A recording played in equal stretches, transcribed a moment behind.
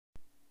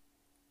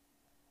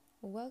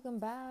Welcome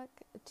back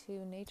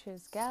to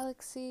Nature's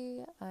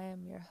Galaxy. I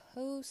am your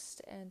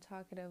host and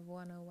talkative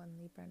 101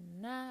 Libra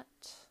Nat.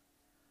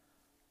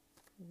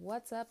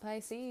 What's up,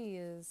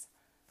 Pisces?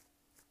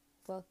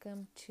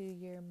 Welcome to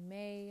your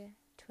May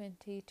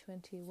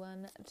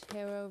 2021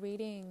 tarot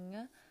reading.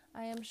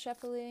 I am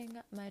shuffling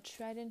my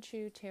tried and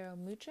true tarot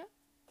mucha.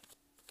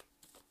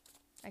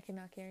 I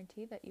cannot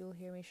guarantee that you will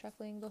hear me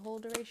shuffling the whole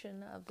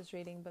duration of this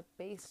reading, but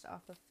based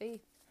off of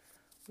faith,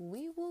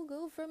 we will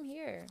go from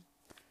here.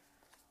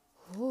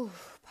 Ooh,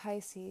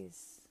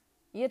 Pisces,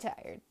 you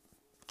tired.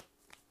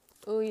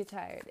 Oh, you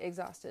tired,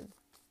 exhausted,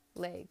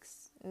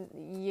 legs.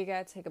 You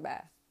gotta take a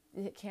bath.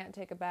 You can't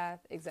take a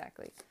bath,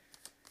 exactly.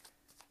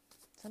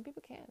 Some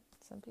people can't.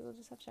 Some people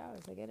just have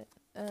showers. I get it.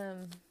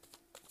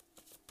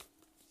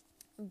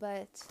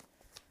 But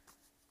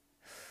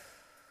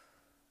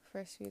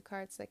first few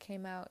cards that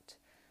came out,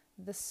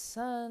 the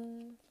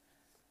Sun,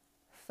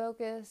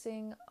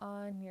 focusing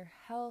on your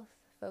health,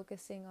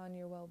 focusing on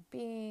your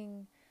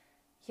well-being.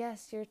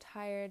 Yes, you're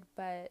tired,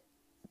 but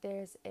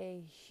there's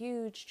a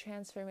huge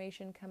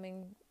transformation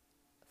coming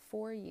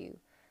for you.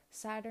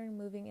 Saturn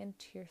moving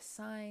into your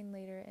sign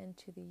later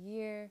into the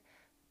year,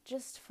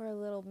 just for a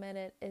little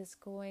minute, is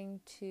going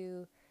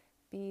to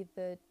be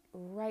the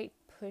right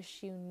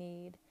push you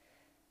need.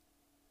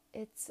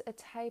 It's a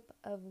type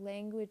of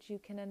language you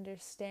can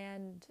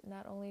understand,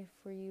 not only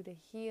for you to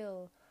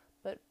heal,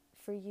 but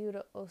for you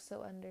to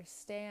also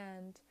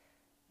understand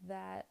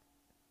that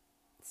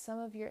some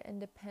of your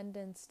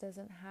independence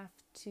doesn't have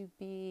to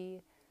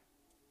be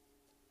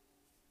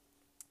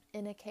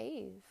in a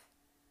cave,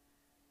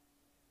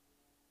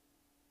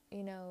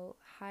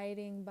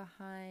 hiding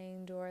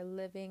behind or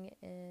living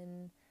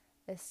in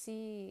a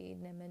sea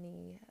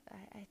anemone.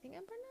 I think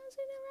I'm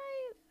pronouncing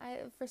it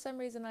right. For some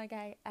reason,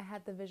 I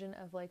had the vision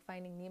of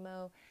Finding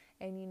Nemo,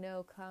 and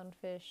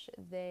clownfish,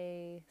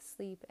 they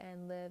sleep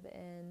and live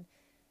in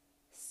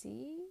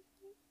sea,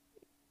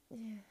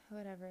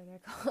 whatever they're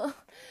called.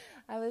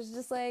 I was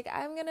just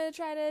I'm gonna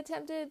try to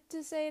attempt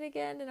to say it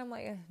again, and I'm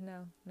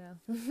no.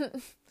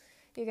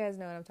 You guys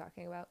know what I'm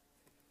talking about.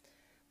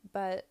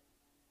 But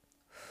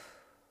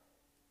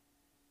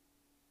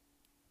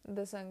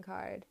the Sun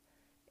card,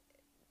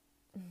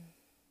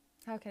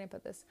 how can I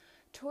put this?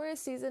 Taurus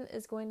season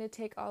is going to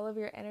take all of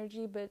your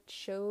energy, but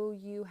show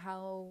you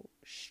how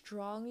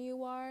strong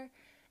you are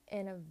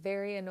in a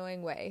very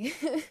annoying way.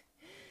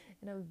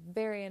 In a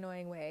very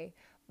annoying way.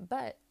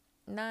 But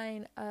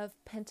 9 of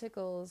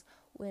Pentacles,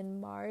 when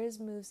Mars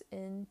moves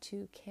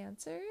into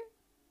Cancer,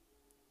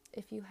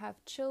 if you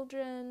have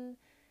children,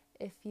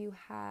 if you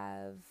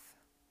have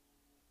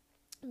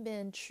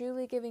been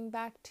truly giving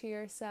back to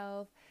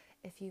yourself,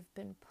 if you've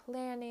been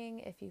planning,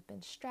 if you've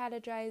been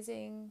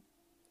strategizing,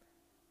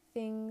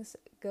 things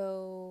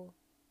go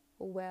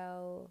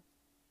well.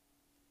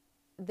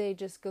 They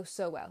just go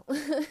so well.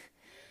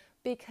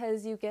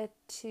 Because you get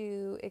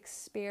to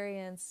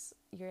experience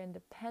your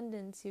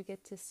independence, you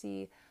get to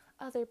see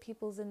other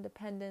people's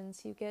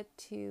independence, you get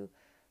to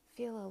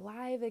feel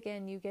alive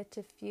again, you get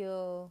to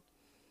feel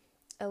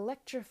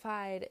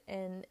electrified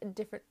in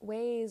different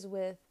ways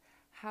with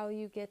how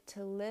you get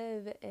to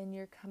live in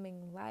your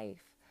coming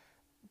life.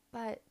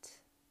 But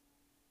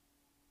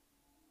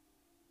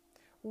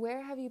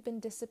where have you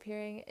been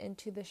disappearing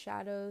into the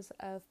shadows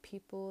of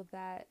people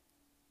that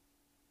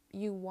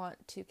you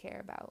want to care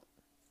about?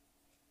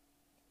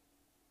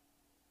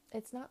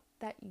 It's not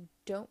that you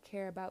don't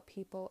care about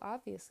people,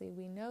 obviously.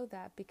 We know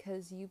that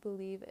because you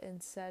believe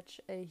in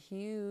such a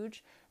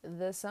huge,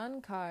 the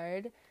Sun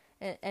card,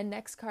 and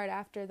next card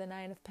after the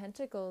 9 of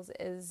Pentacles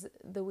is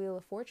the Wheel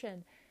of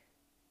Fortune.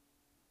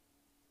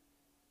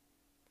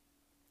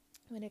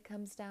 When it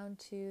comes down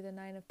to the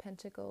 9 of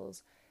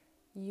Pentacles,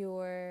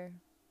 you're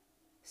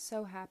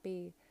so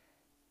happy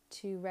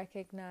to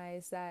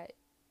recognize that,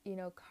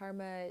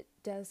 karma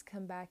does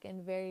come back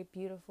in very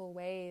beautiful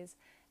ways.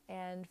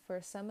 And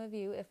for some of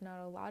you, if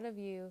not a lot of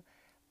you,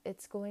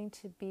 it's going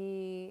to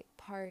be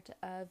part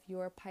of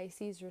your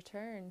Pisces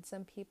return.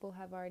 Some people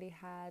have already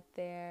had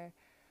their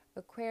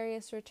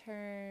Aquarius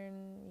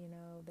return,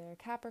 their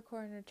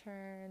Capricorn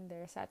return,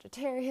 their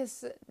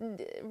Sagittarius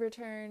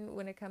return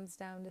when it comes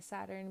down to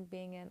Saturn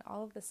being in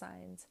all of the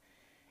signs.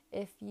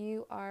 If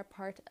you are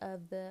part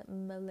of the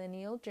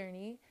millennial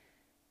journey,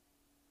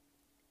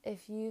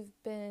 if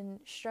you've been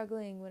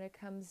struggling when it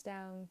comes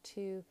down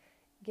to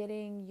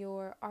getting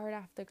your art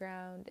off the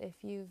ground, if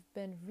you've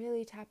been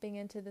really tapping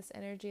into this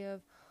energy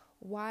of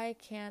why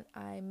can't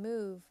I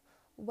move?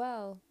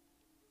 Well,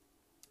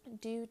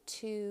 due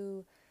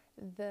to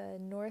the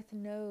North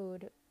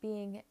Node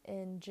being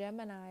in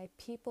Gemini,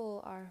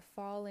 people are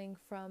falling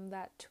from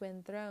that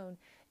twin throne.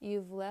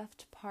 You've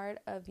left part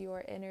of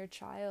your inner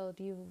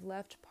child, you've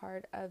left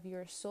part of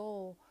your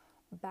soul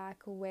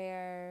back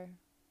where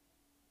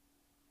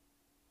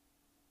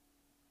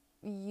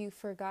you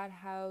forgot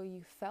how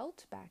you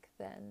felt back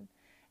then.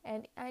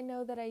 And I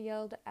know that I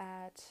yelled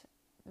at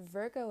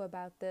Virgo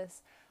about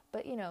this,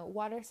 but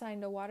water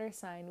sign to water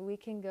sign, we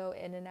can go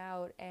in and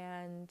out,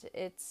 and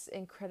it's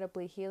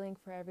incredibly healing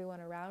for everyone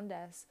around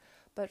us.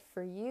 But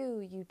for you,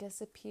 you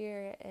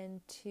disappear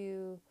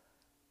into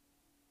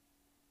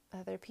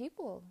other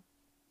people.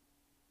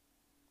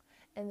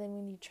 And then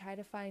when you try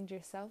to find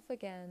yourself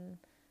again,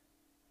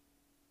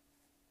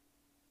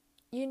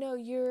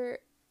 you're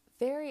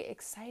very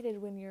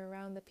excited when you're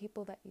around the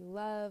people that you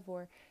love,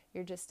 or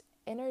you're just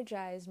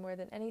energized more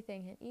than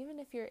anything. And even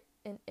if you're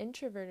an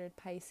introverted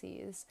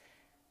Pisces,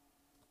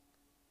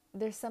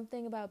 there's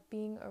something about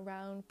being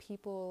around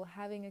people,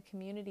 having a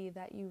community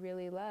that you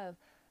really love.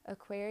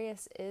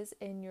 Aquarius is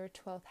in your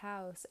 12th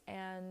house,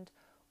 and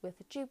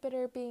with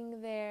Jupiter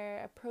being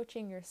there,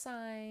 approaching your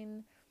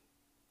sign,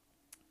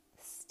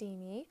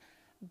 steamy,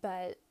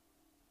 but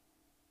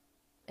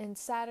and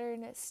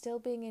Saturn still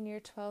being in your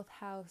 12th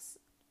house,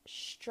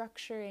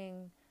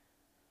 structuring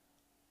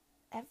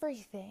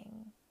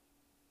everything.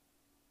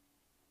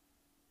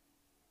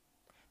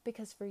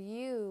 Because for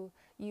you,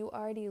 you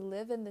already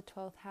live in the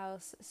 12th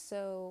house,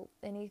 so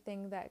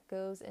anything that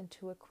goes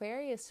into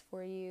Aquarius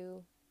for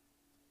you,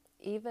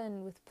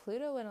 even with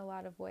Pluto in a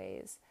lot of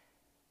ways,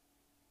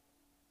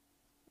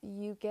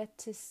 you get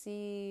to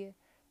see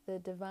the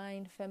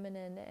divine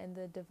feminine and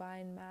the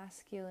divine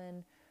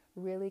masculine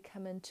really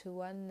come into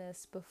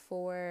oneness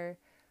before,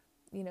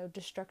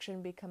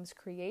 destruction becomes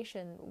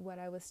creation. What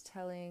I was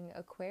telling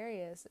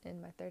Aquarius,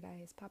 and my third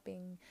eye is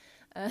popping,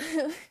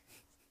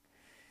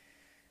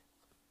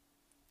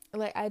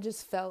 like, I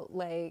just felt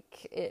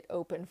like it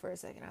opened for a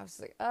second. I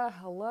was like,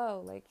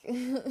 hello, like,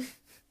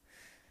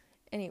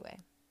 anyway.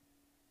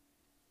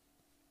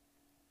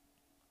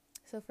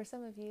 So for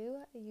some of you,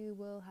 you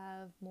will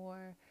have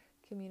more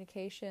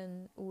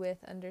communication with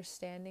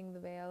understanding the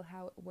veil,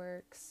 how it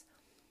works,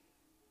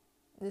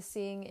 the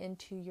seeing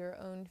into your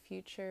own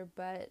future.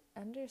 But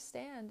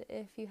understand,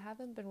 if you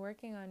haven't been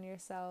working on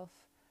yourself,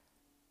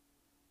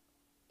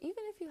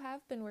 even if you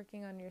have been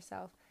working on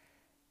yourself,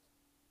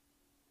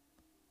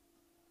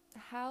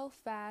 how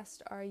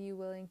fast are you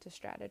willing to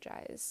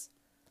strategize?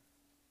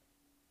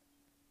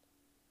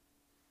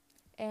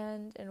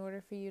 And in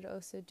order for you to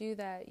also do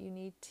that, you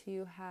need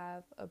to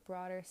have a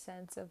broader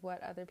sense of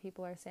what other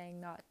people are saying,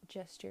 not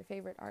just your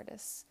favorite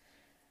artists.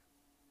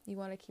 You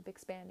want to keep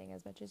expanding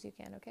as much as you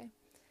can, okay?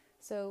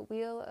 So,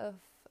 Wheel of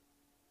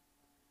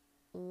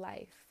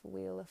Life,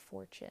 Wheel of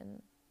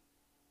Fortune.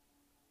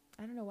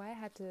 I don't know why I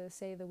had to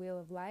say the Wheel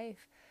of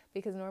Life,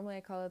 because normally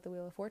I call it the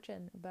Wheel of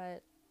Fortune,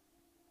 but,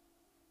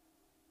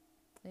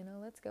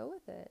 let's go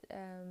with it.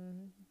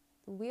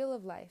 Wheel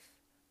of Life.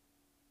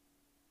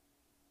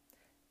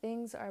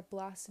 Things are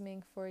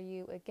blossoming for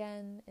you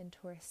again in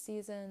Taurus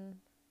season,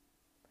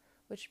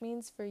 which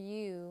means for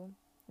you,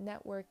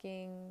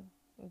 networking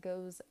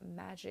goes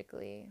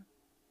magically,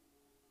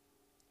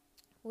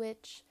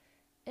 which,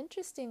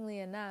 interestingly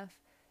enough,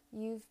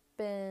 you've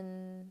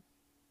been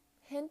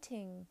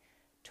hinting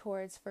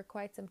towards for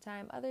quite some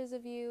time. Others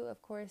of you,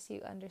 of course,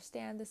 you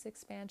understand this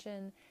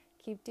expansion,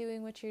 keep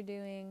doing what you're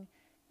doing,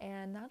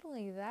 and not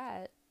only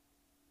that,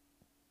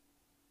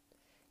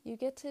 you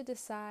get to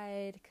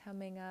decide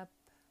coming up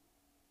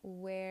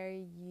where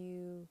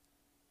you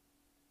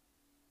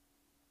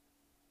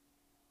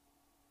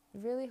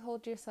really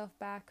hold yourself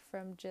back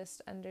from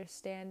just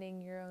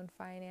understanding your own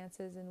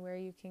finances and where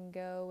you can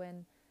go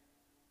and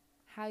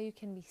how you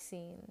can be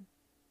seen.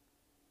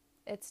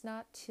 It's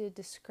not to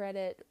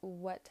discredit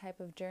what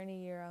type of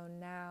journey you're on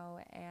now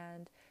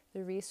and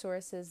the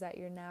resources that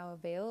you're now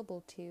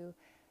available to.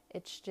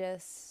 It's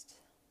just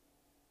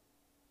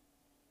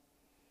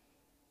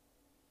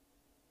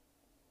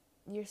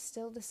you're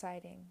still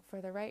deciding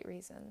for the right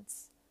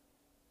reasons.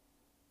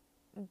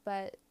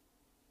 But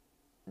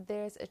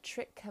there's a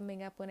trick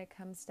coming up when it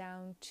comes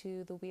down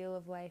to the Wheel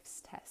of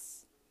Life's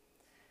tests.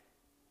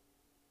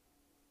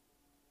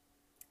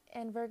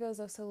 And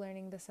Virgo's also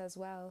learning this as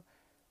well.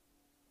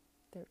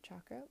 Throat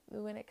chakra.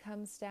 When it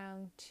comes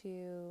down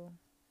to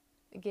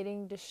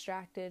getting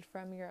distracted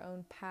from your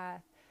own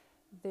path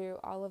through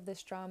all of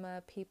this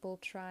drama, people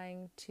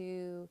trying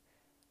to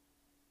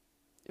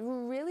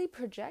really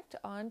project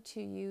onto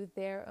you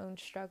their own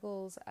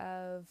struggles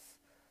of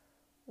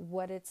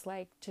what it's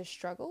like to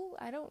struggle.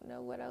 I don't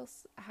know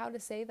how to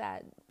say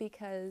that,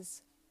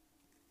 because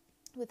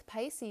with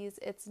Pisces,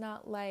 it's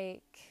not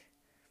like,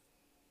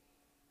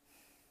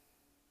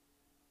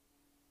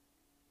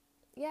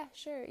 yeah,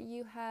 sure,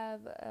 you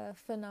have a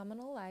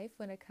phenomenal life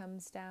when it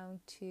comes down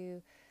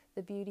to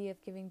the beauty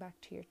of giving back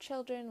to your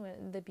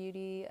children, the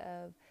beauty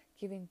of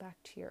giving back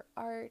to your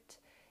art.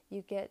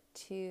 You get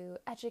to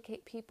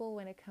educate people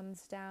when it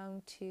comes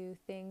down to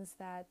things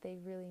that they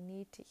really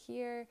need to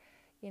hear.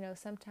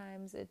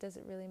 Sometimes it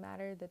doesn't really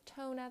matter the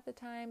tone at the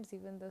times,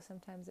 even though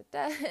sometimes it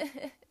does,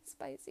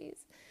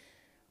 Pisces.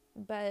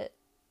 But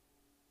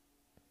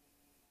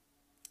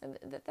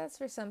that's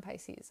for some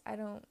Pisces. I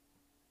don't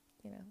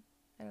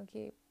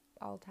keep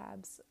all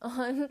tabs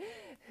on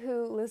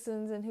who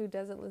listens and who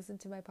doesn't listen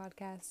to my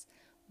podcasts.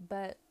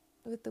 But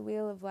with the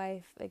Wheel of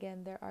Life,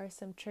 again, there are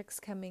some tricks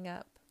coming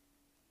up.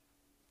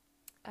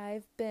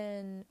 I've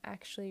been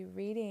actually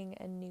reading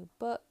a new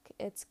book.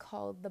 It's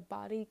called The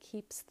Body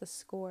Keeps the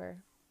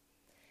Score.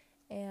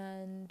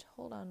 And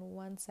hold on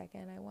one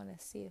second, I want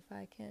to see if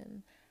I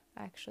can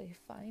actually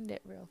find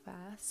it real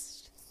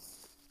fast.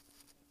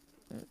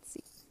 Let's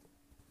see.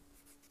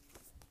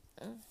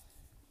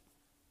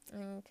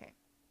 Okay.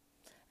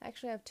 I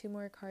actually have 2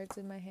 more cards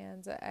in my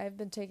hands. I've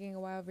been taking a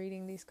while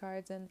reading these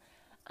cards, and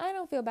I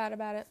don't feel bad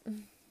about it.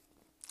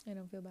 I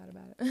don't feel bad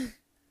about it.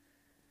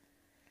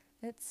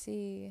 Let's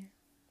see.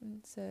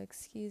 So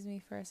excuse me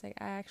for a sec.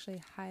 I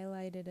actually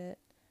highlighted it,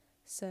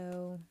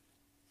 so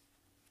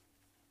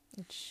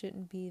it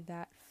shouldn't be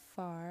that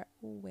far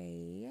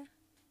away.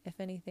 If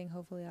anything,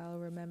 hopefully I'll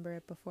remember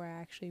it before I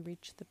actually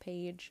reach the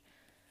page.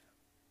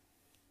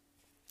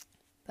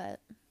 But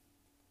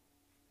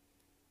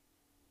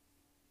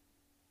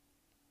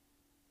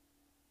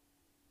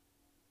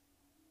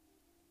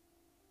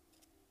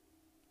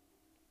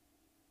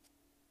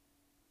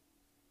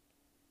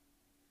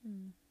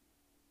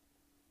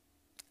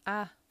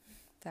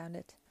found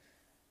it.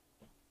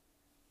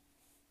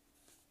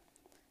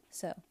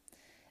 So,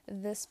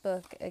 this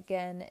book,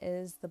 again,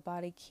 is The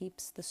Body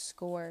Keeps the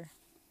Score.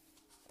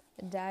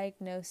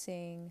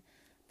 Diagnosing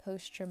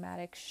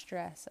Post-Traumatic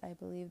Stress. I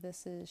believe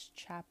this is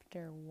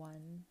chapter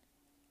 1.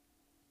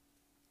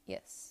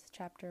 Yes,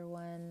 chapter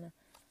 1,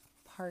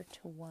 part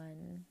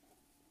 1.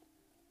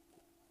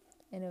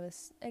 And it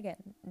was,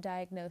 again,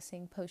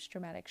 diagnosing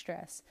post-traumatic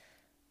stress.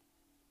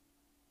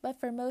 But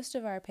for most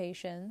of our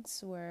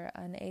patients, we're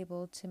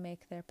unable to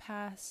make their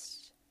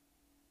past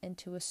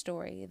into a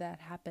story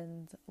that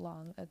happened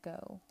long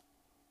ago.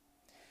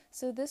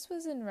 So this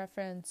was in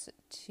reference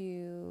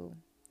to,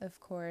 of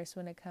course,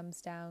 when it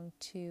comes down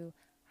to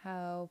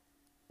how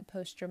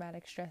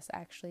post-traumatic stress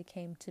actually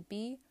came to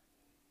be.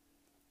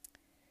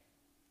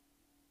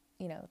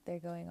 You know, they're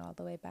going all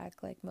the way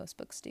back like most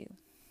books do,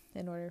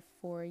 in order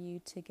for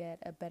you to get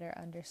a better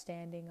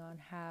understanding on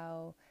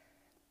how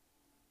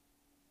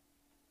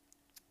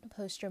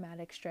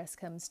post-traumatic stress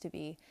comes to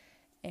be.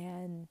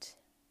 And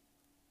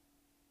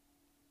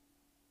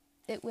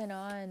it went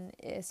on,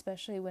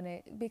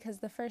 especially because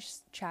the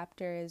first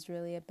chapter is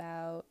really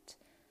about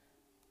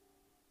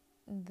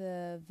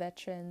the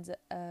veterans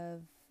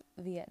of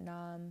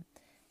Vietnam,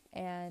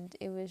 and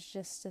it was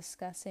just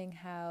discussing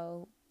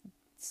how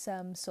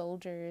some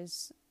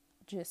soldiers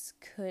just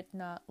could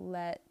not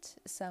let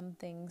some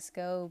things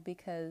go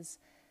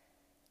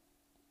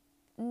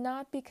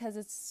not because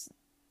it's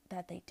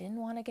that they didn't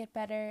want to get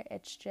better,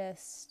 it's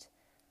just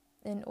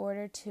in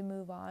order to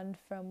move on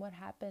from what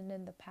happened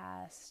in the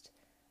past,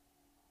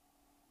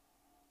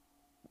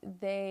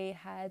 they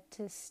had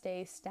to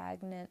stay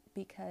stagnant,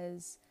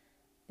 because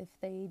if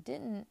they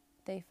didn't,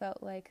 they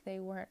felt like they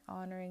weren't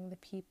honoring the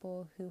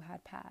people who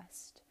had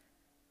passed.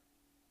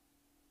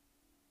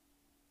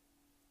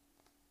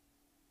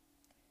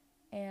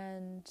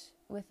 And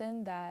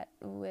within that,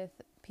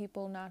 with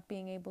people not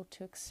being able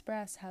to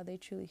express how they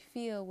truly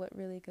feel, what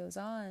really goes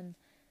on,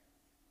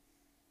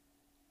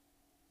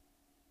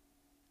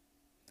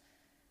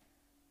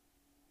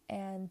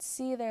 and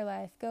see their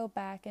life go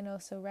back, and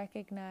also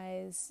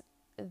recognize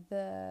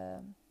the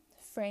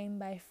frame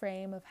by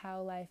frame of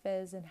how life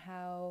is and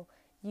how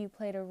you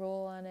played a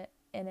role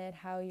in it,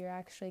 how you're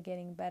actually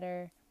getting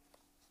better,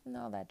 and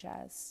all that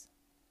jazz.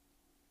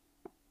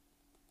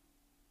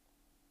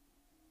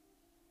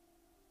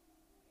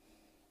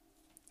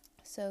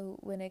 So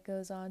when it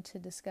goes on to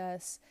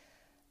discuss,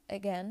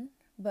 again,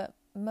 but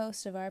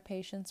most of our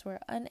patients were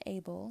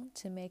unable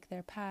to make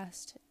their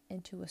past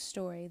into a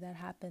story that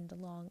happened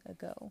long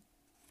ago.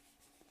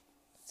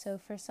 So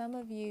for some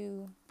of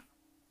you,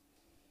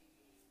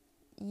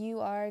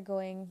 you are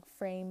going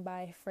frame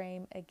by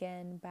frame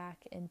again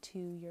back into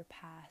your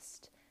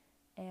past,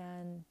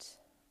 and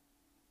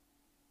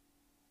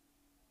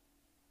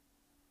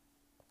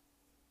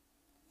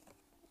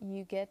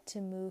you get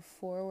to move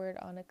forward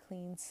on a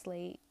clean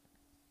slate.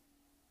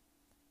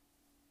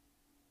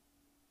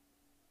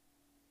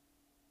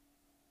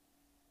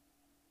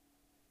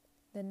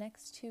 The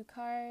next 2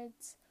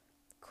 cards,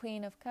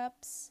 Queen of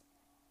Cups,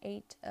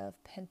 8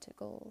 of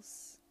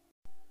Pentacles.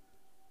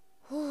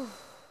 Whew.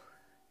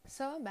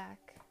 So I'm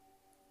back.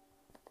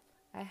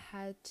 I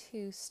had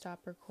to stop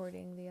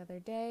recording the other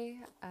day.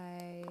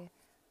 I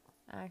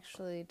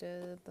actually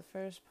did the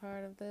first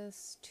part of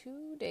this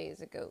 2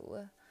 days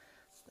ago.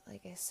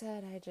 Like I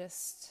said,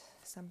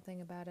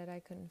 something about it I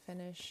couldn't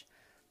finish.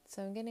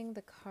 So I'm getting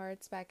the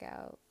cards back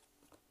out.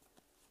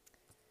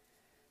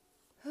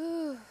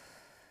 Whew.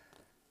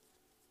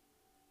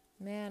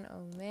 Man,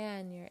 oh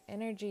man, your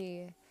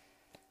energy.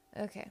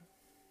 Okay.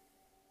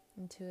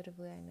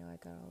 Intuitively, I know I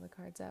got all the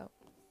cards out.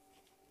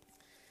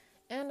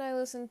 And I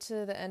listened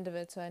to the end of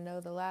it, so I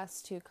know the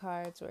last 2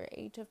 cards were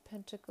 8 of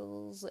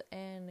Pentacles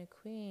and a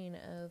Queen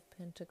of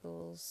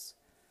Pentacles.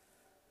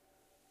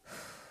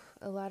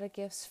 A lot of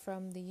gifts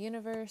from the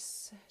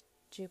universe,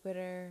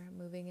 Jupiter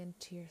moving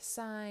into your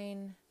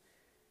sign.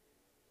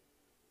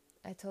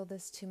 I told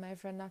this to my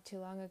friend not too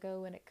long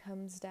ago. When it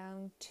comes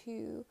down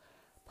to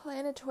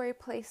planetary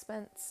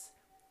placements,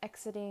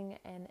 exiting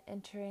and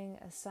entering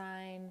a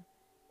sign,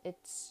 it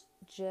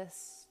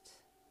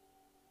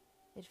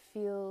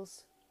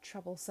feels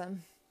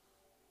troublesome.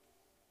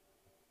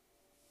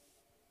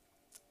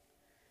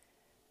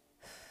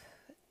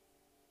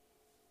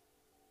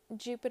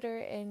 Jupiter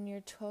in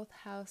your 12th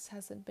house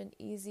hasn't been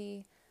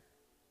easy.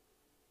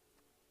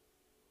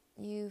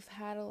 You've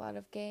had a lot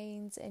of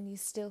gains and you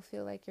still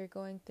feel like you're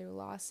going through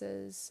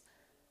losses.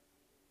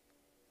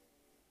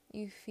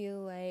 You feel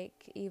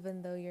like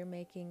even though you're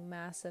making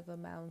massive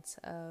amounts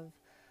of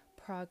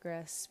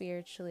progress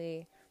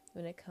spiritually,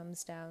 when it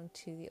comes down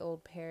to the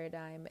old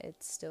paradigm,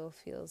 it still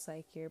feels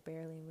like you're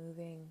barely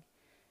moving.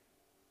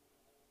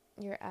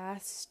 You're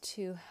asked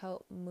to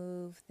help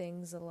move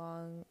things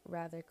along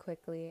rather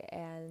quickly,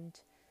 and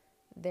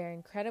they're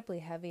incredibly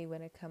heavy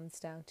when it comes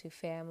down to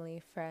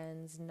family,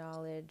 friends,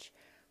 knowledge,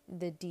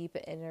 the deep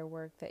inner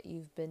work that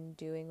you've been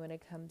doing when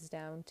it comes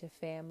down to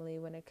family,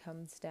 when it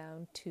comes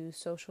down to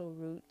social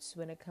roots,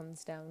 when it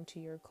comes down to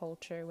your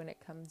culture, when it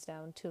comes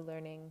down to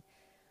learning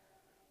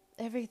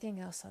everything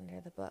else under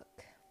the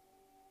book.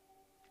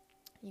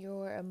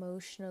 You're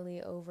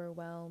emotionally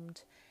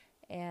overwhelmed,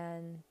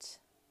 and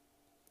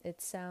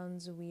it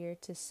sounds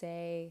weird to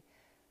say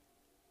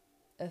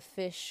a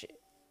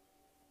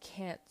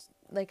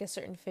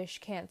certain fish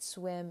can't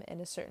swim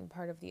in a certain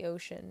part of the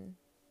ocean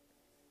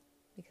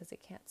because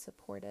it can't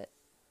support it.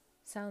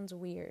 Sounds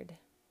weird,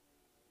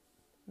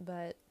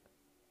 but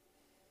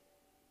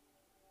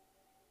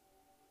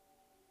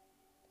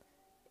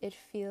it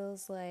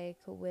feels like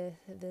with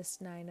this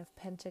Nine of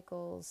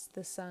Pentacles,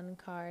 the Sun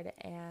card,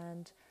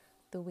 and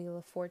the Wheel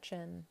of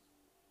Fortune,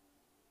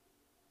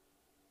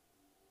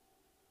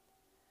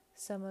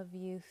 some of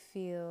you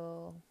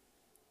feel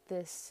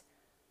this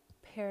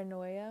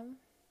paranoia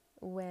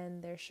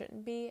when there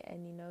shouldn't be,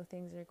 and you know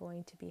things are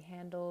going to be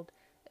handled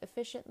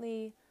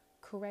efficiently,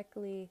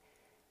 correctly.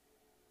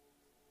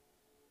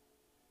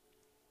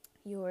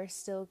 You're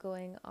still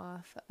going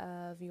off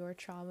of your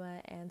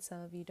trauma, and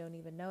some of you don't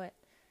even know it.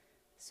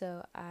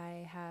 So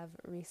I have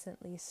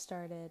recently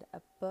started a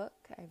book.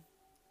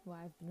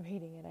 I've been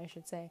reading it, I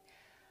should say.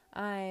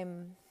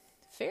 I'm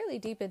fairly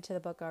deep into the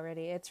book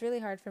already. It's really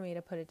hard for me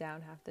to put it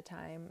down half the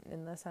time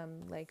unless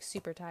I'm like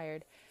super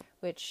tired,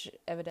 which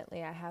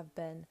evidently I have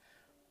been.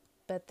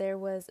 But there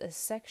was a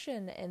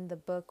section in the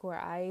book where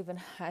I even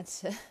had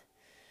to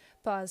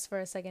pause for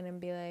a second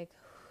and be like,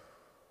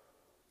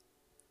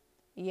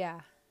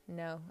 yeah,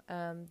 no.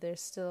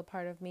 There's still a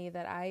part of me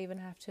that I even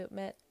have to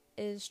admit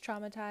is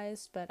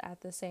traumatized, but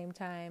at the same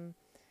time,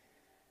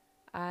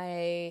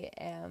 I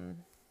am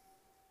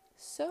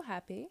so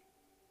happy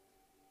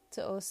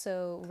to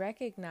also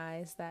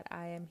recognize that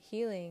I am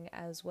healing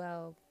as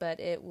well, but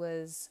it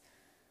was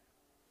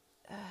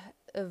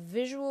a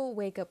visual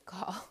wake-up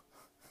call.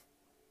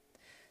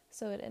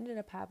 So what ended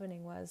up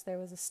happening was there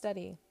was a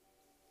study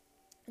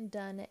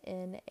done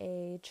in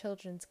a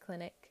children's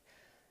clinic.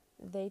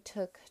 They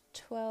took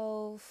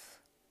 12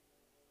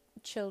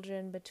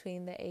 children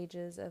between the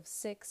ages of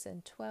 6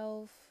 and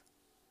 12,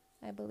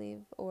 I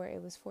believe, or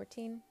it was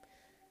 14,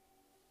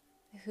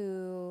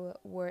 who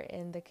were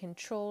in the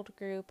controlled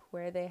group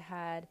where they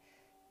had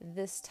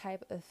this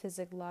type of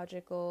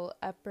physiological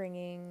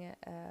upbringing.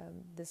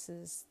 This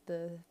is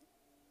the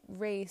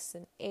race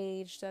and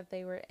age that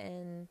they were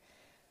in.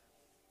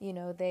 You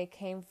know, they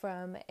came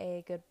from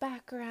a good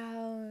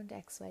background,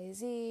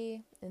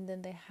 XYZ, and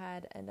then they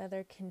had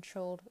another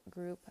controlled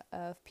group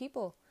of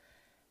people,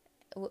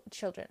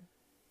 children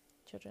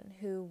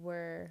who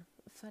were,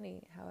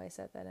 funny how I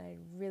said that, I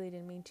really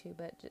didn't mean to,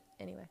 but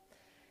anyway,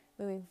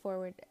 moving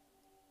forward,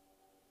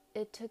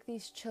 it took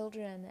these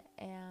children,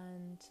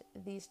 and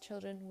these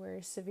children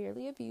were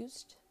severely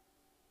abused.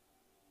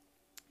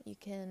 You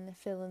can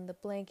fill in the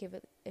blank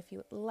if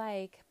you would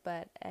like,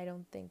 but I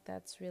don't think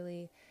that's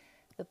really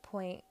the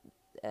point.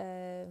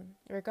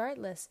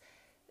 Regardless,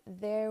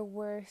 there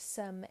were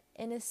some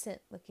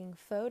innocent looking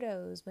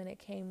photos when it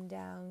came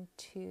down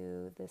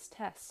to this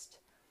test,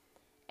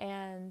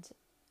 and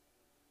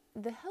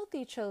the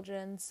healthy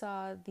children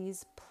saw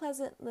these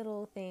pleasant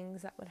little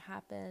things that would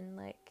happen.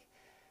 Like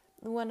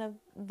one of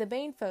the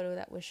main photo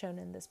that was shown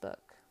in this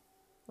book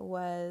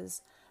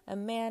was a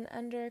man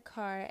under a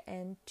car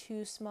and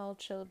two small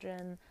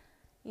children,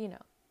 you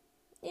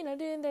know,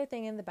 doing their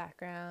thing in the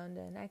background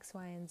and X,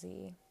 Y, and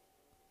Z.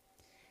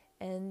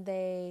 And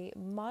they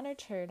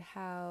monitored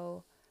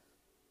how,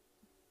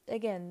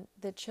 again,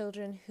 the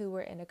children who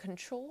were in a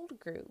controlled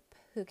group,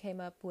 who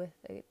came up with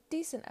a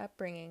decent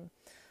upbringing,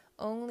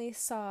 only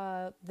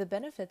saw the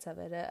benefits of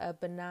it, a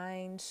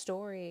benign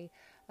story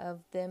of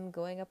them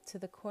going up to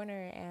the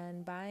corner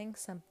and buying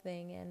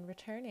something and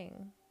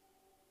returning.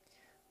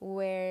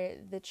 Where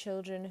the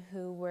children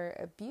who were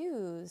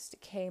abused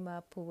came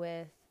up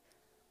with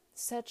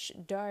such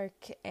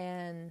dark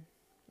and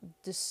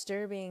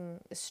disturbing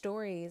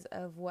stories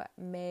of what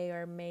may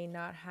or may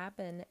not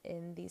happen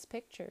in these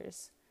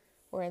pictures,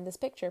 or in this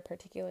picture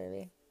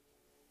particularly.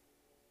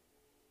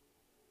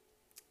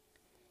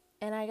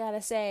 And I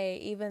gotta say,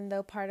 even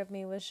though part of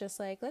me was just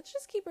like, let's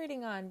just keep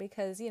reading on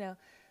because, you know,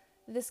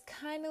 this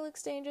kind of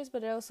looks dangerous,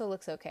 but it also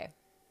looks okay.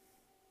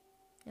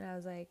 And I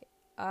was like,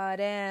 aw,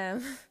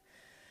 damn.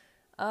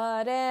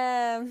 Aw,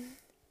 damn.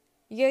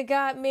 You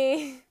got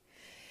me.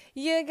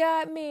 You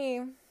got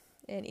me.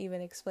 And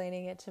even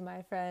explaining it to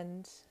my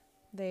friend,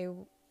 they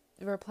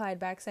replied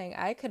back saying,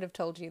 I could have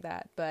told you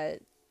that,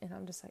 but, and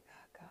I'm just like,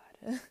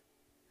 oh God.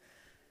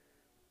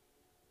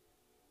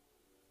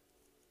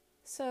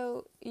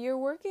 So you're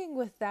working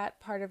with that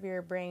part of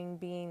your brain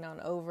being on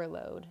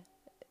overload.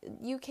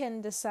 You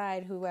can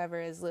decide, whoever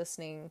is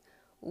listening,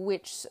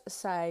 which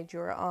side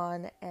you're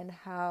on and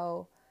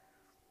how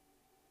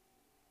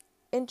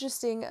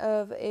interesting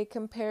of a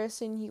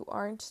comparison you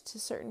aren't to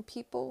certain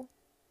people,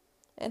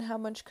 and how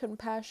much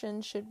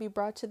compassion should be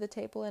brought to the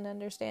table and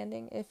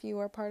understanding if you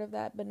are part of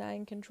that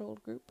benign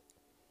controlled group.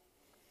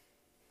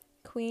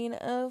 Queen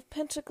of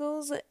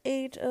Pentacles,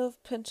 Queen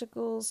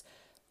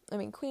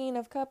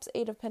of Cups,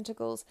 Eight of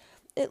Pentacles.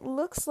 It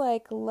looks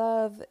like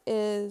love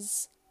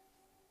is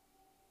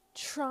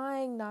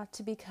trying not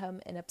to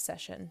become an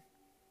obsession.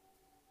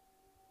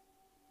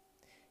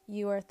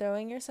 You are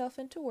throwing yourself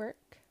into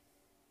work.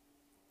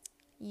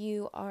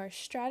 You are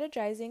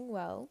strategizing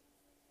well.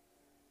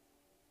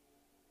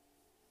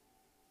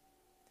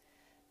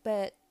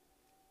 But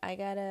I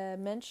gotta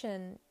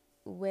mention,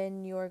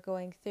 when you're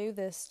going through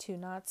this, to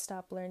not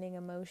stop learning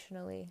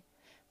emotionally.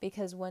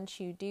 Because once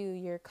you do,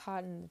 you're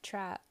caught in the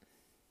trap.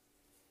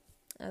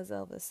 As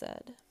Elvis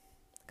said,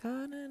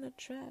 caught in a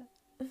trap.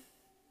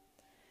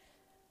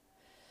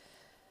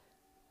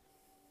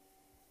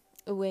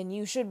 When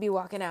you should be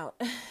walking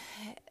out.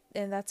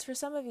 And that's for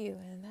some of you.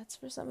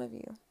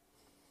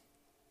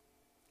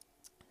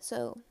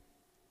 So,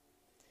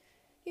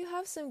 you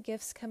have some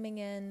gifts coming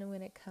in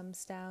when it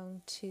comes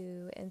down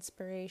to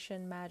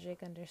inspiration,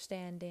 magic,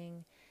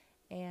 understanding,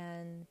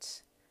 and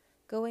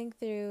going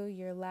through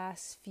your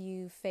last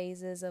few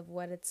phases of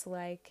what it's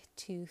like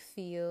to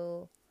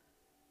feel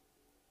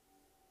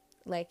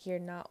like you're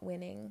not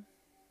winning.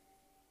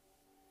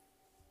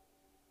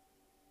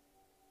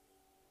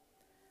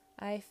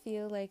 I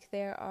feel like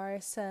there are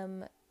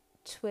some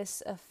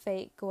twists of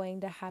fate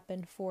going to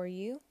happen for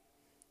you.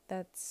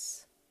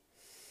 That's...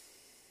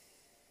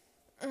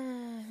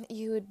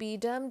 you would be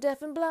dumb,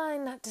 deaf, and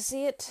blind not to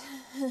see it.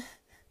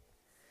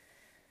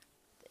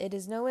 It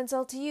is no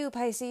insult to you,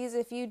 Pisces,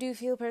 if you do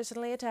feel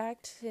personally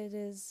attacked. It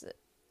is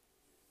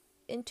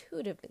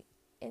intuitively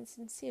and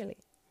sincerely.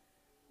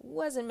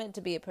 Wasn't meant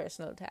to be a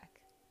personal attack.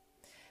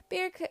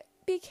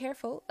 Be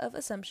careful of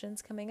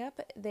assumptions coming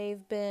up.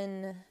 They've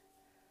been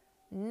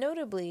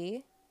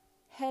notably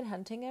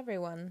headhunting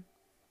everyone.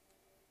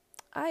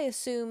 I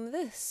assume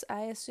this,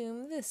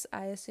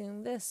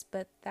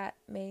 but that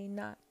may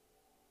not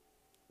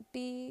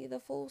be the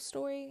full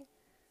story.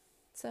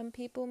 Some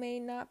people may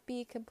not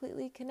be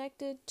completely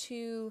connected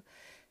to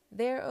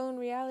their own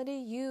reality.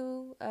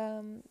 You,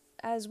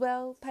 as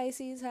well,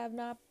 Pisces, have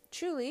not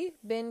truly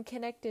been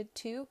connected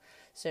to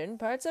certain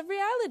parts of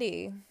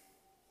reality.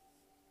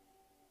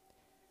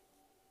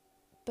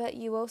 But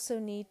you also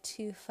need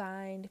to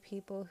find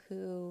people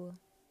who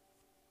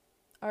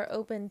are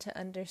open to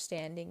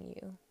understanding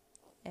you,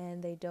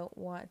 and they don't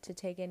want to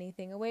take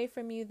anything away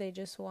from you. They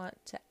just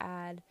want to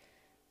add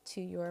to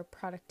your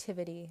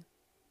productivity.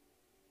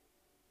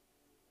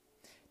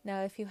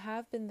 Now, if you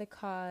have been the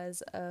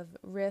cause of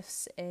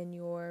rifts in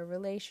your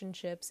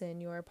relationships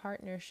and your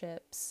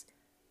partnerships,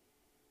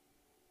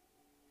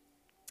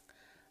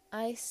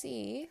 I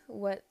see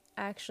what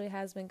actually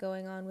has been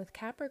going on with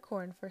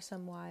Capricorn for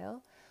some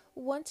while.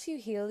 Once you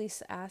heal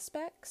these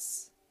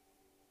aspects,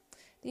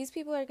 these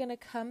people are going to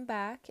come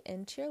back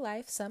into your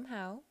life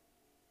somehow.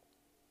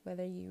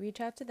 Whether you reach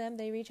out to them,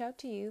 they reach out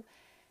to you,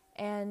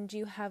 and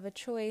you have a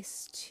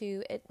choice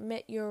to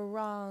admit your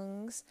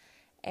wrongs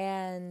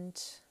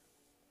and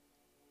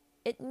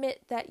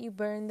admit that you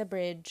burned the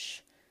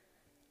bridge.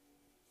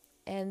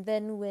 And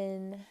then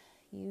when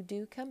you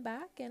do come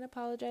back and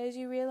apologize,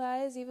 you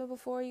realize even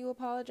before you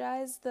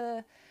apologize,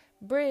 the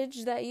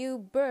bridge that you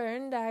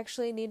burned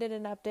actually needed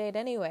an update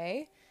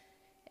anyway.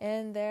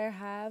 And there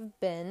have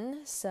been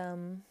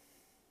some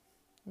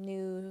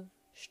new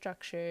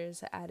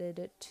structures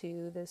added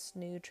to this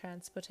new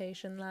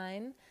transportation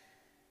line.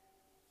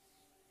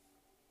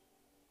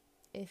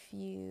 If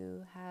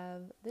you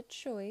have the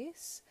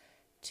choice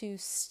to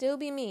still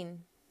be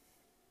mean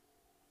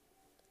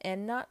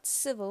and not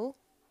civil,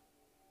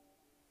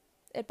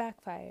 it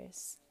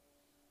backfires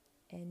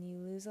and you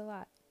lose a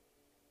lot,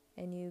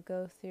 and you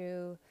go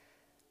through,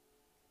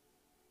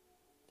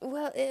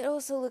 well, it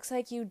also looks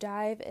like you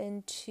dive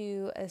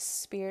into a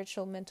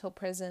spiritual mental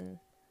prison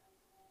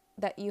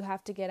that you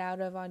have to get out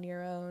of on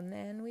your own,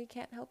 and we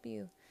can't help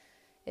you.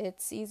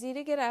 It's easy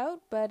to get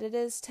out, but it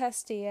is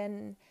testy.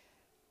 And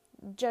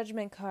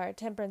Judgment card,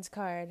 Temperance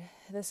card,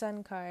 the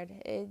Sun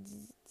card,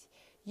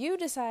 you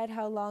decide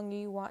how long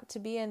you want to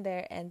be in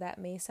there, and that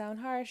may sound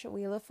harsh,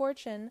 Wheel of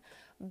Fortune,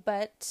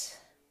 but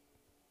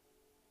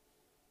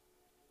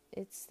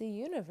it's the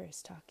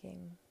universe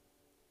talking.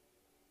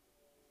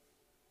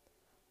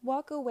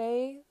 Walk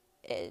away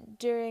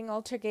during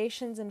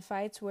altercations and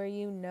fights where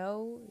you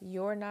know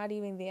you're not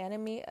even the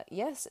enemy.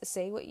 Yes,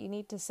 say what you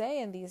need to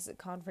say in these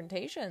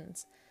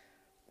confrontations.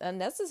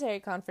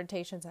 Unnecessary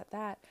confrontations at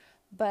that.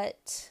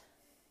 But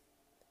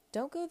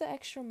Don't go the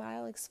extra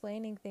mile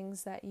explaining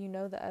things that you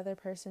know the other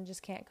person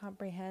just can't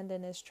comprehend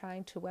and is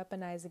trying to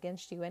weaponize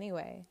against you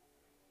anyway.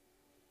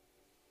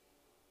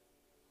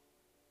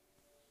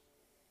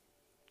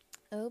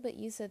 Oh, but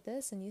you said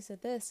this and you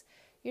said this.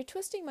 You're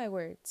twisting my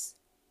words.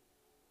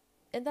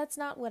 And that's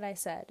not what I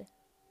said.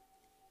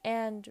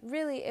 And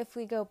really, if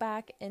we go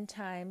back in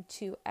time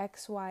to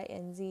X, Y,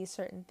 and Z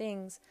certain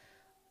things,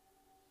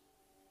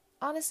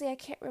 honestly, I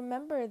can't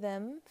remember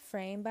them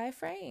frame by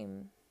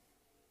frame.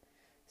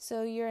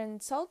 So you're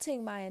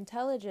insulting my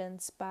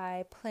intelligence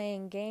by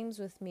playing games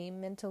with me,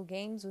 mental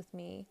games with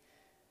me.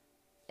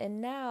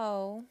 And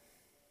now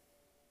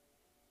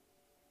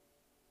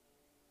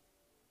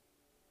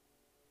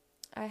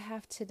I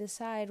have to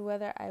decide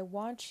whether I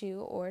want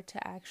you or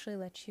to actually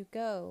let you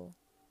go.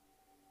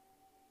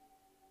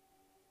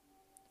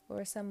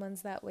 Or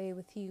someone's that way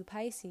with you,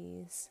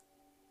 Pisces.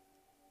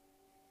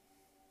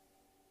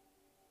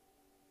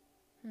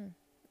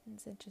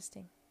 It's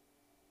interesting.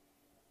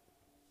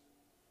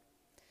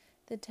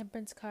 The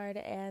Temperance card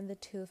and the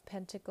Two of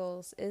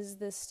Pentacles. Is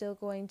this still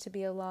going to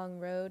be a long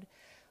road?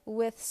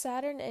 With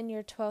Saturn in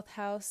your 12th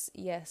house,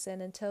 yes.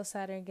 And until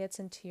Saturn gets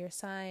into your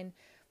sign,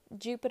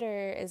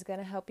 Jupiter is going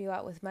to help you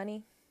out with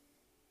money.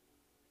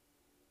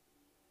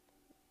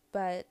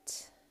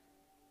 But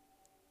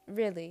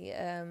really,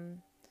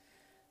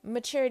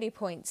 maturity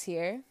points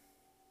here.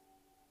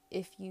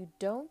 If you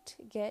don't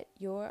get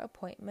your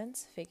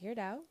appointments figured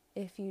out,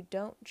 if you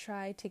don't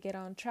try to get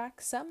on track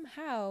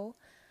somehow,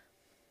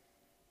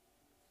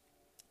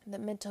 the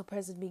mental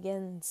prison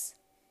begins.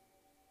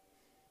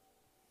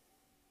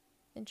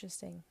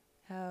 Interesting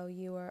how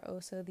you are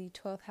also the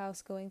 12th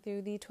house going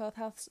through the 12th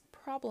house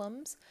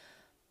problems.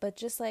 But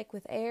just like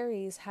with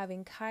Aries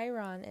having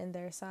Chiron in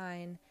their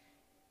sign,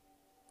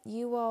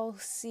 you all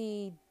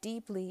see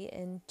deeply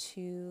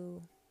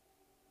into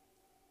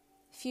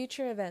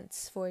future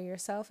events for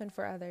yourself and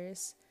for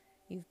others.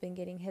 You've been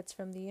getting hits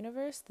from the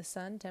universe, the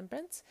sun,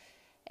 Temperance,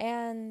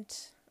 and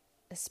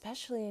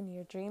especially in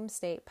your dream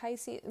state,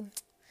 Pisces.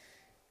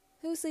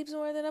 Who sleeps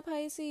more than a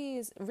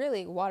Pisces?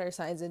 Really, water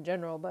signs in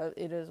general, but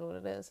it is what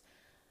it is.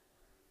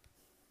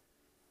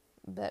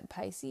 But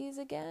Pisces,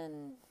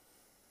 again,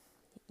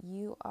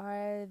 you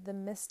are the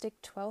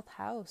mystic 12th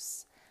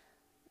house.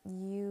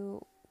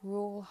 You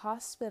rule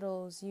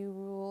hospitals. You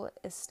rule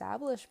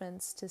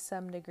establishments to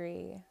some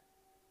degree.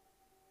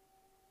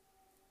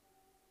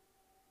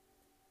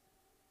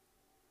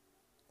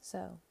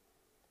 So,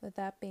 with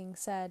that being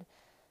said,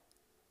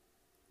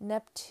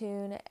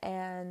 Neptune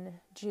and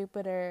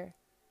Jupiter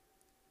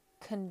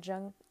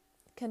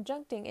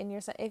conjuncting in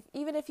your sign,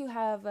 even if you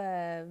have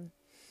a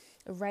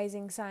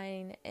rising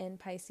sign in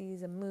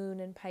Pisces, a moon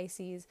in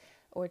Pisces,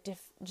 or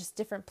just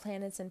different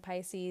planets in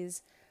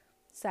Pisces,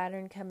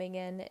 Saturn coming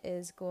in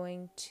is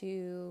going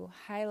to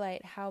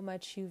highlight how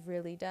much you've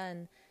really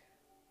done.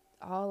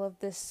 All of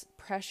this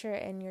pressure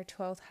in your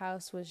 12th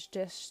house was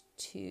just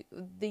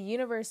the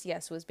universe,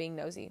 yes, was being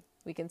nosy.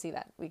 We can see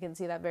that. We can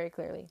see that very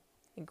clearly.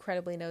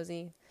 Incredibly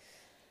nosy.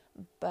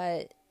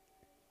 But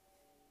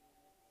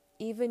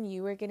even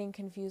you were getting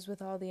confused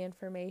with all the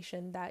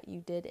information that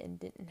you did and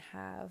didn't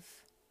have.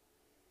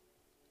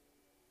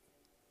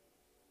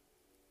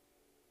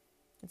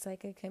 It's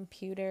like a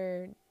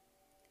computer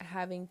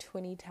having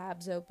 20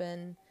 tabs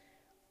open,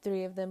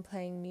 3 of them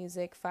playing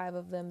music, 5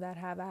 of them that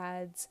have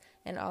ads,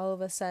 and all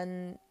of a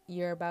sudden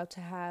you're about to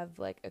have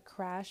like a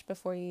crash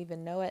before you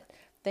even know it.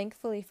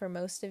 Thankfully for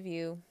most of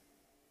you,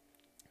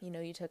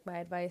 you took my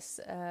advice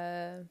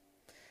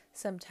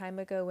some time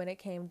ago when it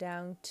came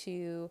down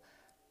to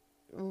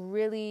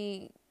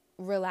really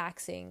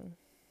relaxing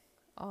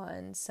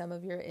on some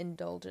of your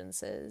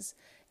indulgences.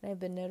 And I've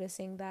been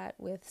noticing that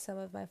with some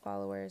of my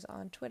followers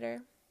on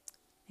Twitter.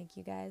 Thank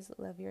you guys.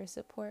 Love your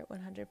support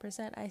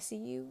 100%. I see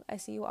you. I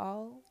see you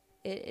all.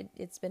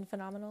 It's been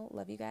phenomenal.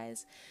 Love you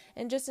guys.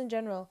 And just in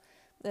general,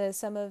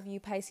 some of you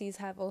Pisces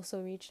have also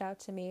reached out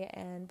to me,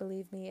 and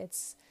believe me,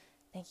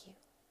 thank you.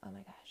 Oh my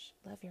gosh.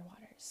 Love your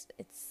waters.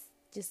 It's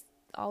just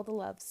all the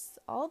loves,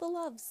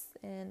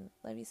 and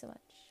love you so much.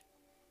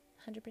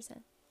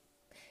 100%.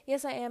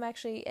 Yes, I am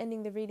actually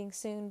ending the reading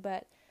soon,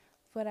 but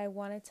what I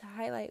wanted to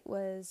highlight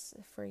was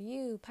for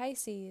you,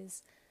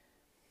 Pisces.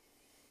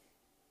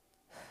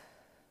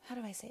 How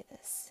do I say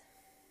this?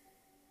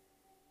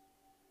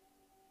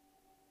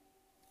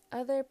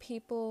 Other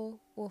people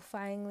will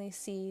finally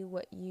see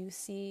what you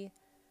see.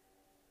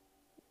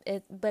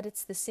 But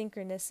it's the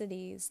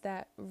synchronicities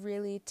that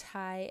really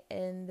tie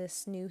in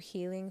this new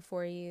healing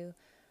for you.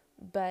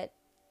 But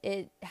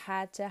it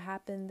had to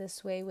happen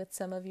this way with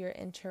some of your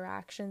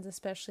interactions,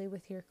 especially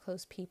with your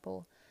close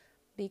people,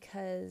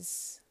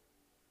 because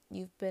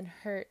you've been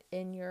hurt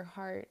in your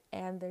heart,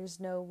 and there's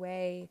no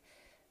way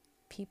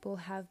people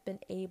have been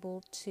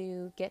able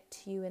to get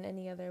to you in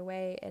any other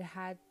way. It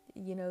had,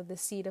 the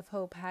seed of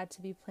hope had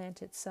to be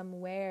planted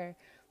somewhere,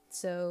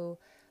 so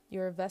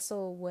your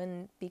vessel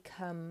wouldn't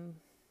become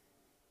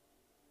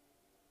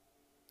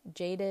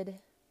jaded,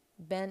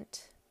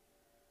 bent,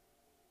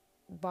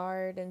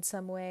 barred in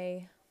some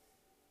way,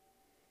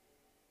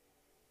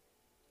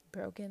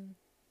 broken.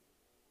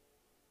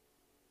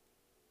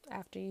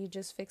 after you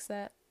just fix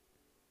that.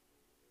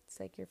 It's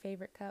like your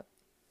favorite cup.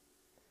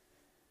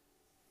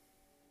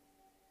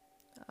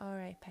 All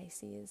right,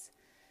 Pisces.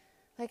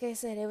 Like I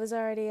said, it was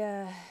already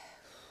a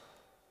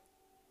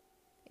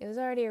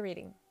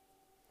reading.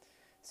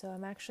 So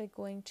I'm actually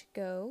going to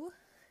go.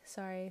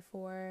 Sorry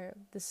for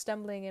the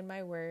stumbling in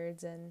my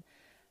words and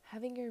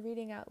having your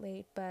reading out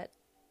late, but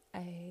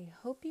I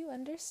hope you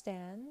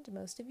understand.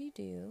 Most of you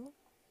do.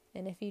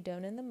 And if you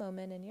don't in the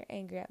moment and you're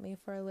angry at me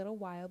for a little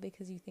while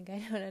because you think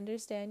I don't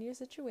understand your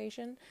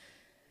situation,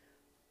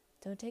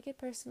 don't take it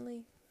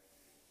personally.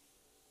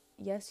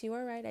 Yes, you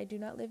are right. I do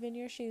not live in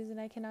your shoes and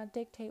I cannot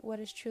dictate what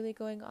is truly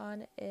going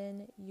on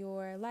in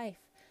your life.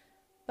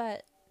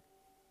 But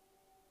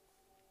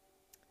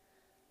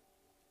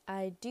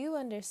I do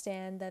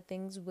understand that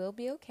things will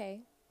be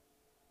okay.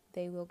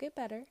 They will get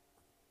better.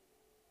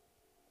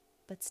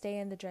 But stay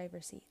in the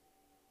driver's seat.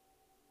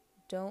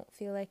 Don't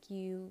feel like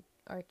you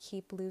are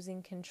keep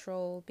losing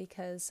control,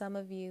 because some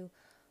of you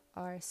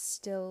are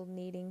still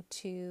needing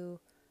to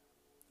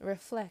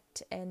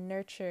reflect and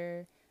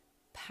nurture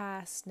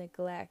past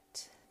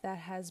neglect that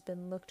has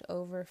been looked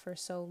over for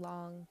so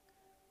long.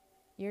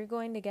 You're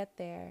going to get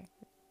there.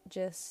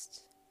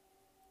 Just,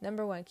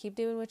 number 1, keep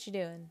doing what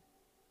you're doing.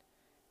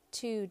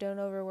 2, don't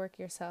overwork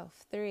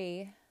yourself.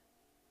 3,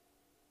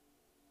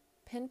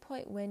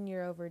 pinpoint when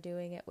you're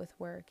overdoing it with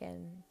work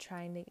and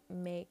trying to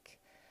make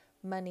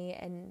money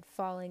and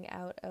falling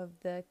out of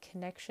the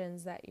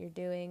connections that you're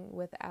doing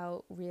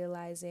without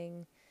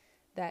realizing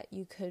that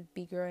you could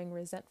be growing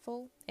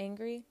resentful,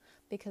 angry,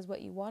 because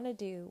what you want to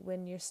do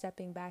when you're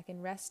stepping back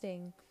and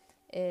resting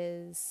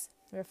is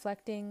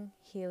reflecting,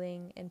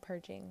 healing, and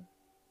purging.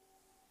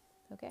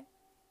 Okay?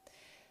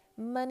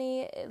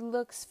 Money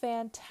looks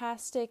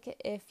fantastic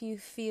if you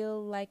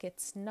feel like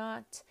it's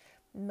not.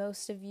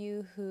 Most of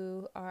you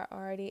who are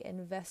already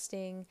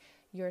investing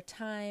your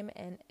time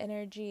and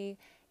energy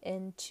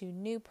into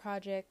new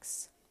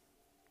projects,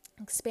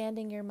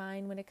 expanding your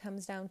mind when it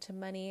comes down to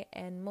money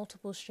and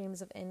multiple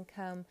streams of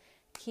income,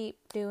 keep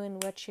doing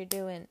what you're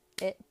doing.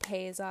 It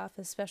pays off,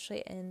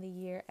 especially in the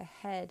year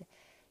ahead.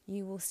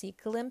 You will see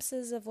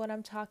glimpses of what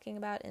I'm talking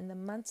about in the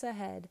months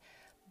ahead,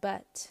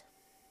 but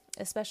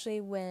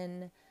especially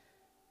when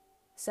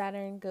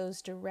Saturn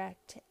goes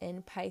direct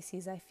in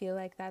Pisces, I feel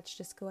like that's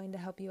just going to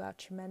help you out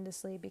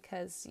tremendously,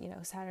 because,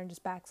 Saturn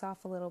just backs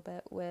off a little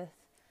bit with,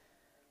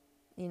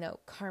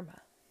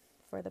 karma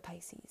for the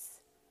Pisces,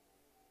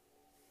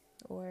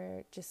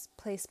 or just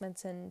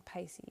placements in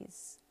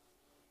Pisces,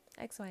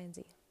 X, Y, and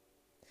Z.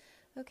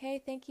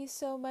 Okay, thank you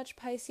so much,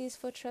 Pisces,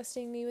 for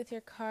trusting me with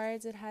your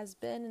cards. It has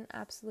been an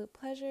absolute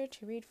pleasure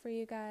to read for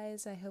you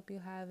guys. I hope you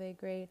have a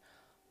great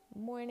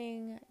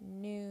morning,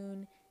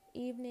 noon,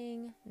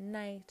 evening,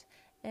 night,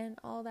 and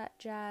all that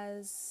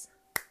jazz.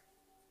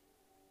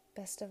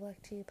 Best of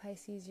luck to you,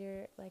 Pisces.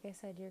 Like I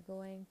said, you're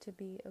going to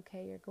be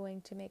okay. You're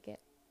going to make it.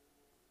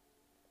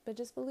 But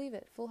just believe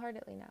it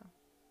full-heartedly now.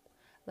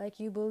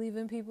 Like you believe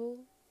in people,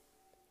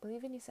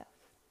 believe in yourself.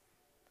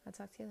 I'll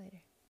talk to you later.